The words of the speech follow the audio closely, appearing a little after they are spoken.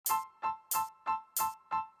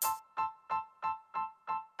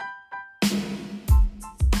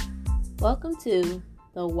Welcome to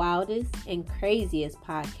the wildest and craziest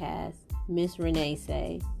podcast, Miss Renee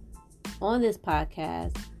Say. On this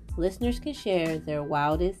podcast, listeners can share their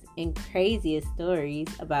wildest and craziest stories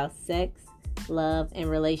about sex, love,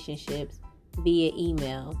 and relationships via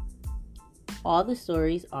email. All the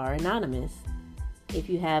stories are anonymous. If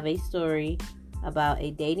you have a story about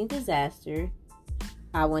a dating disaster,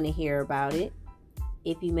 I want to hear about it.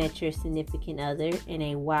 If you met your significant other in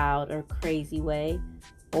a wild or crazy way,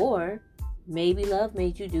 or maybe love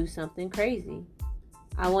made you do something crazy,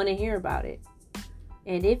 I want to hear about it.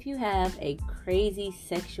 And if you have a crazy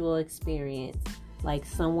sexual experience, like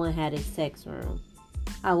someone had a sex room,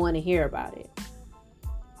 I want to hear about it.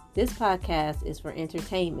 This podcast is for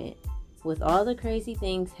entertainment. With all the crazy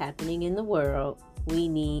things happening in the world, we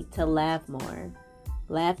need to laugh more.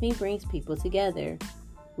 Laughing brings people together.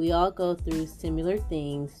 We all go through similar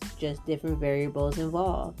things, just different variables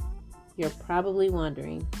involved. You're probably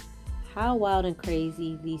wondering how wild and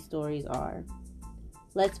crazy these stories are.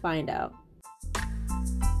 Let's find out.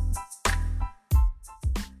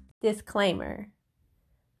 Disclaimer: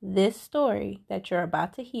 this story that you're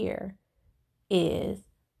about to hear is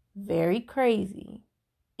very crazy,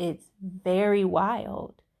 it's very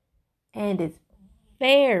wild, and it's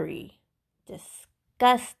very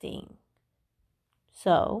disgusting.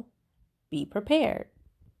 So, be prepared.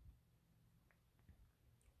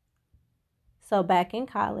 So back in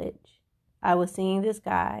college, I was seeing this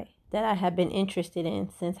guy that I had been interested in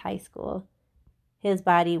since high school. His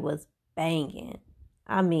body was banging.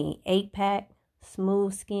 8-pack,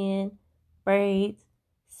 smooth skin, braids,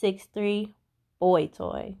 6'3", boy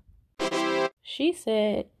toy. She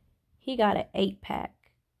said he got an 8-pack.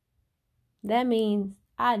 That means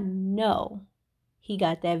I know he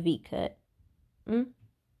got that V-cut.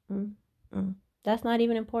 That's not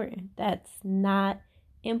even important. That's not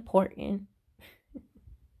important.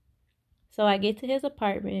 So I get to his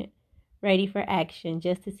apartment, ready for action,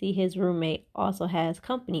 just to see his roommate also has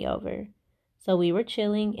company over. So we were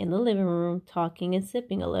chilling in the living room, talking and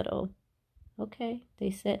sipping a little. Okay,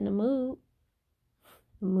 they setting the mood.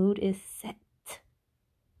 The mood is set.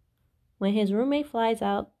 When his roommate flies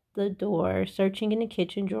out the door, searching in the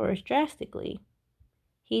kitchen drawers drastically.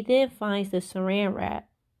 He then finds the saran wrap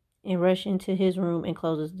and rushes into his room and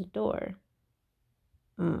closes the door.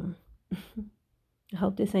 I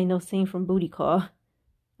hope this ain't no scene from Booty Call.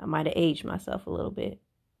 I might have aged myself a little bit.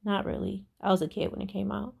 Not really. I was a kid when it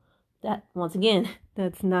came out. That, once again,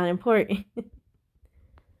 that's not important.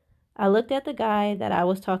 I looked at the guy that I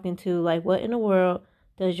was talking to like, what in the world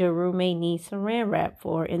does your roommate need saran wrap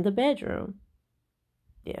for in the bedroom?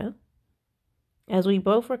 Yeah. As we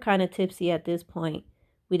both were kind of tipsy at this point,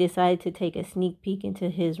 we decided to take a sneak peek into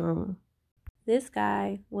his room. This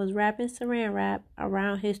guy was wrapping saran wrap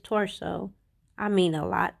around his torso. A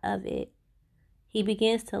lot of it. He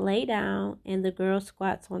begins to lay down and the girl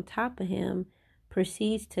squats on top of him,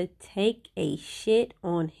 proceeds to take a shit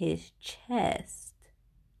on his chest.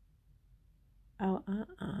 Here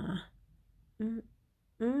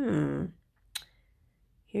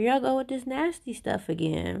y'all go with this nasty stuff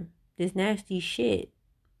again. This nasty shit.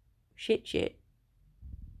 Shit.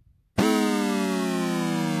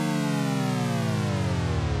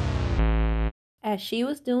 As she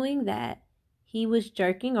was doing that, he was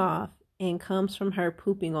jerking off and comes from her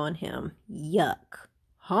pooping on him. Yuck.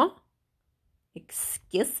 Huh?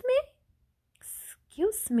 Excuse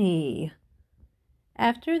me?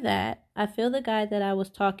 After that, I feel the guy that I was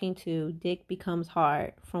talking to, dick becomes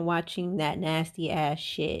hard from watching that nasty ass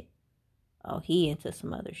shit. Oh, he into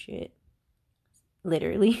some other shit.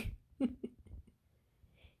 Literally.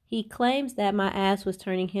 He claims that my ass was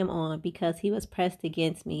turning him on because he was pressed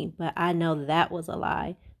against me, but I know that was a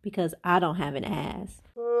lie because I don't have an ass.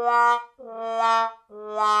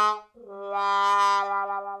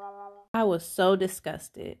 I was so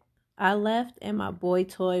disgusted. I left and my boy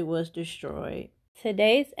toy was destroyed.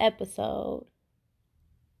 Today's episode,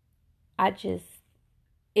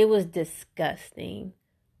 it was disgusting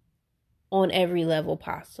on every level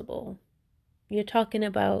possible. You're talking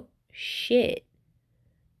about shit.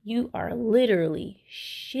 You are literally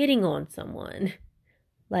shitting on someone.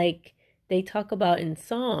 Like they talk about in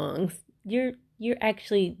songs. You're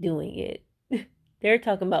actually doing it. They're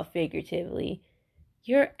talking about figuratively.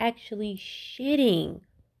 You're actually shitting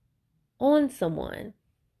on someone.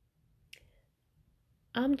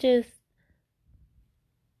 I'm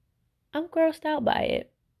grossed out by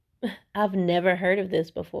it. I've never heard of this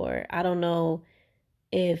before. I don't know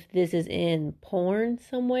if this is in porn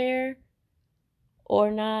somewhere or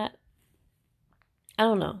not. I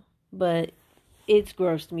don't know, but it's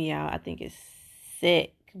grossed me out. I think it's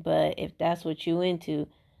sick, but if that's what you into,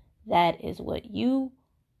 that is what you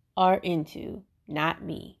are into, not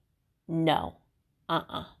me. No.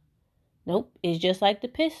 Nope. It's just like the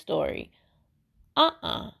piss story.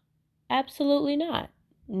 Absolutely not.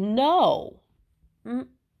 No.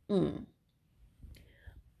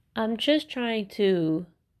 I'm just trying to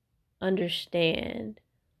understand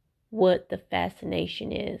what the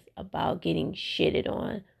fascination is about getting shitted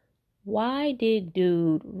on. Why did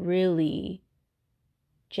dude really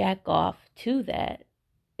jack off to that?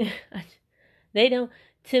 They don't,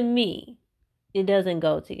 to me, it doesn't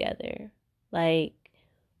go together. Like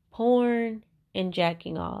porn and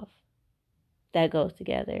jacking off, that goes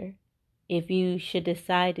together. If you should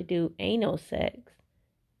decide to do anal sex,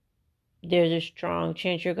 there's a strong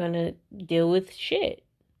chance you're going to deal with shit.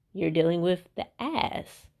 You're dealing with the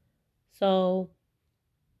ass. So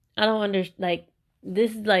I don't understand. Like,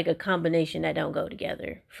 this is like a combination that don't go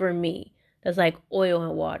together for me. That's like oil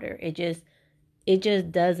and water. It just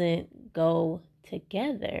doesn't go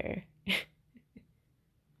together.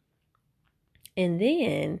 And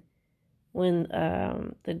then when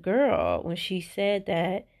the girl, when she said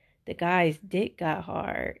that the guy's dick got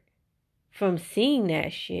hard from seeing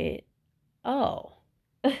that shit, oh,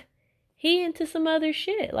 he into some other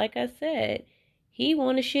shit. Like I said, he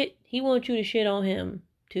want you to shit on him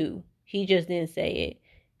too. He just didn't say it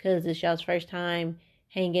because it's y'all's first time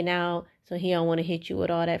hanging out, so he don't want to hit you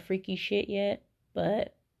with all that freaky shit yet.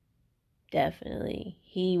 But definitely,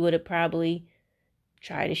 he would have probably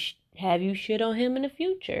tried to have you shit on him in the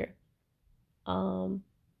future. Like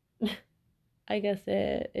I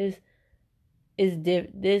said, it's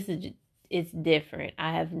different.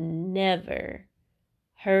 I have never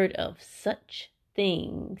heard of such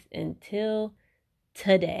things until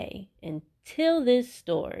today, until this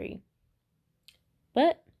story.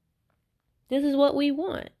 But this is what we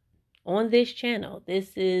want on this channel.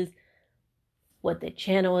 This is what the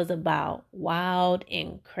channel is about. Wild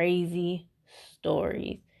and crazy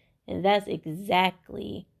stories. And that's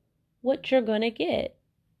exactly what you're going to get.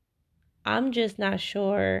 I'm just not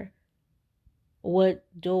sure what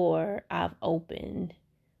door I've opened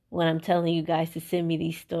when I'm telling you guys to send me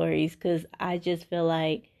these stories, because I just feel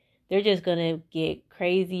like they're just going to get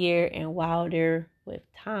crazier and wilder with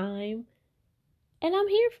time. And I'm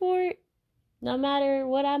here for it. No matter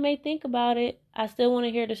what I may think about it, I still want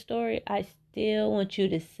to hear the story. I still want you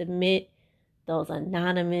to submit those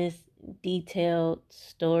anonymous, detailed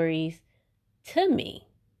stories to me.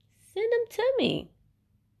 Send them to me.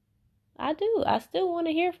 I do. I still want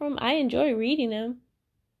to hear from them. I enjoy reading them.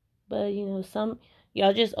 But, some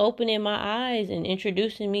y'all just opening my eyes and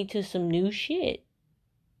introducing me to some new shit.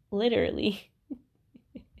 Literally.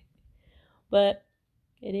 But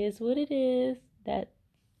it is what it is. That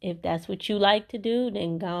if that's what you like to do,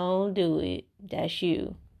 then go on do it. That's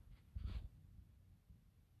you.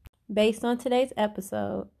 Based on today's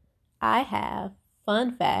episode, I have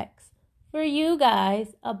fun facts for you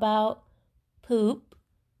guys about poop,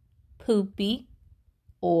 poopy,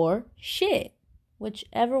 or shit,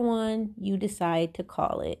 whichever one you decide to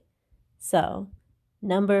call it. So,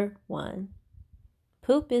 number 1,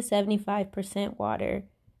 poop is 75% water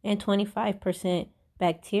and 25%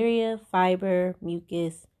 bacteria, fiber,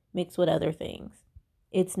 mucus, mixed with other things.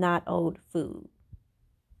 It's not old food.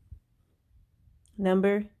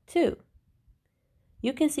 Number 2,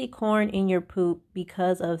 you can see corn in your poop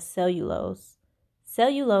because of cellulose.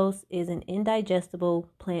 Cellulose is an indigestible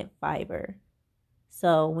plant fiber.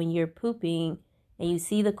 So when you're pooping and you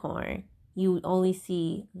see the corn, you only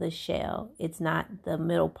see the shell. It's not the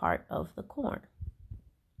middle part of the corn.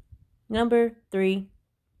 Number 3,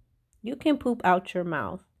 you can poop out your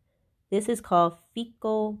mouth. This is called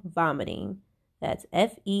fecal vomiting. That's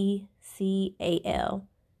FECAL.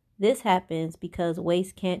 This happens because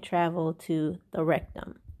waste can't travel to the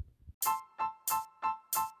rectum.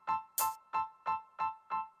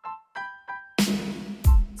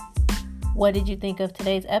 What did you think of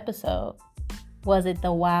today's episode? Was it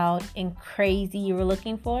the wild and crazy you were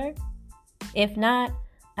looking for? If not,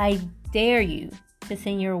 I dare you to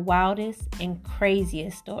send your wildest and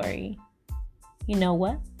craziest story. You know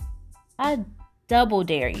what? I double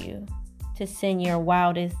dare you to send your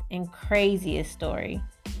wildest and craziest story.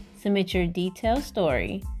 Submit your detailed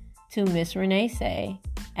story to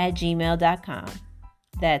MissReneesay@gmail.com.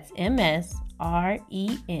 That's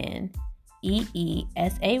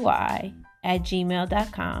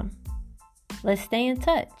MissReneesay@gmail.com. Let's stay in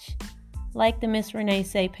touch. Like the Miss Renee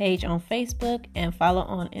Say page on Facebook and follow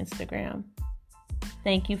on Instagram.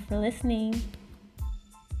 Thank you for listening.